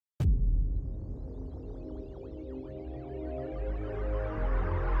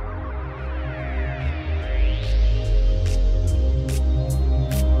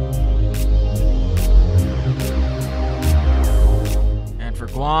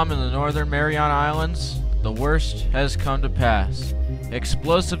Guam and the Northern Mariana Islands, the worst has come to pass.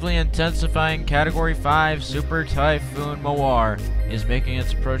 Explosively intensifying Category 5 Super Typhoon Mawar is making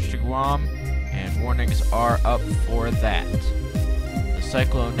its approach to Guam, and warnings are up for that. The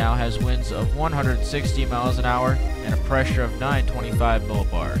cyclone now has winds of 160 miles an hour and a pressure of 925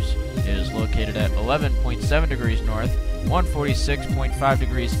 millibars. It is located at 11.7 degrees north, 146.5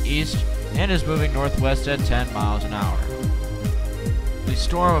 degrees east, and is moving northwest at 10 miles an hour. The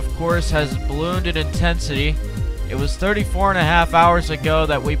storm, of course, has ballooned in intensity. It was 34 and a half hours ago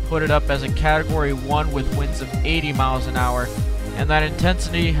that we put it up as a Category 1 with winds of 80 miles an hour, and that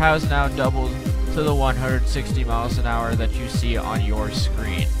intensity has now doubled to the 160 miles an hour that you see on your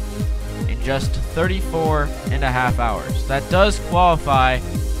screen in just 34 and a half hours. That does qualify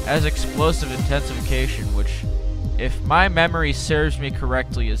as explosive intensification, which, if my memory serves me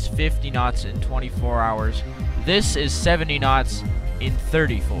correctly, is 50 knots in 24 hours. This is 70 knots in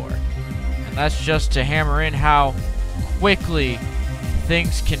 34. And that's just to hammer in how quickly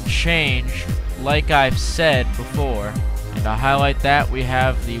things can change, like I've said before. And to highlight that, we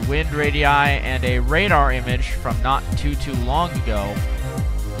have the wind radii and a radar image from not too long ago.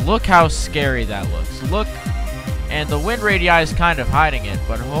 Look how scary that looks. Look, and the wind radii is kind of hiding it,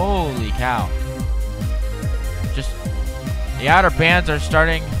 but holy cow. Just, the outer bands are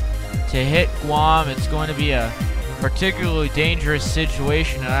starting to hit Guam. It's going to be a particularly dangerous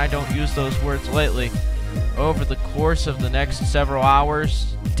situation, and I don't use those words lightly, over the course of the next several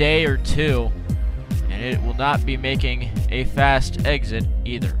hours, day or two, and it will not be making a fast exit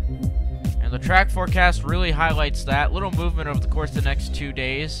either. And the track forecast really highlights that little movement over the course of the next 2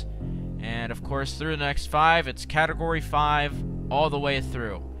 days, and of course through the next 5, it's Category 5 all the way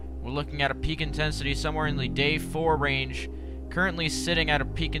through. We're looking at a peak intensity somewhere in the day 4 range, currently sitting at a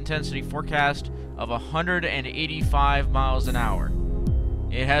peak intensity forecast of 185 miles an hour.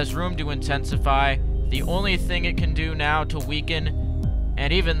 It has room to intensify. The only thing it can do now to weaken,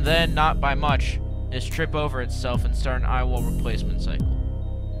 and even then not by much, is trip over itself and start an eye wall replacement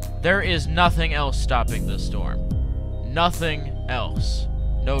cycle. There is nothing else stopping this storm. Nothing else.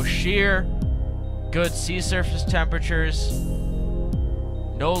 No shear, good sea surface temperatures,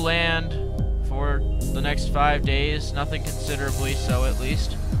 no land for the next 5 days, nothing considerably so at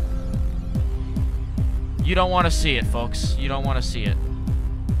least. You don't want to see it, folks. You don't want to see it.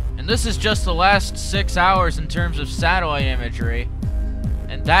 And this is just the last 6 hours in terms of satellite imagery,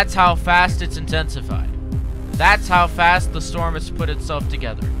 and that's how fast it's intensified. That's how fast the storm has put itself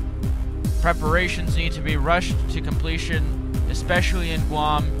together. Preparations need to be rushed to completion, especially in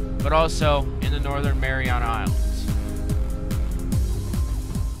Guam, but also in the Northern Mariana Islands.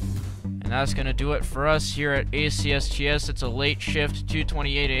 And that's going to do it for us here at ACSTS. It's a late shift,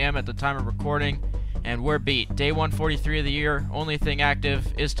 2:28 a.m. at the time of recording, and we're beat. Day 143 of the year, only thing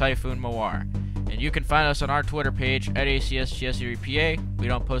active is Typhoon Mawar. And you can find us on our Twitter page at ACSTSEPA. We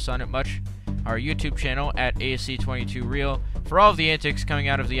don't post on it much. Our YouTube channel at AC22Real for all of the antics coming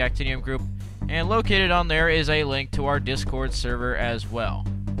out of the Actinium group. And located on there is a link to our Discord server as well.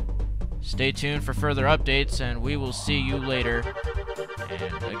 Stay tuned for further updates, and we will see you later.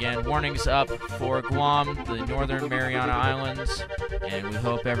 And again, warnings up for Guam, the Northern Mariana Islands, and we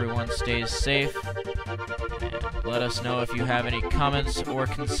hope everyone stays safe. And let us know if you have any comments or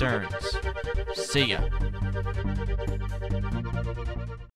concerns. See ya.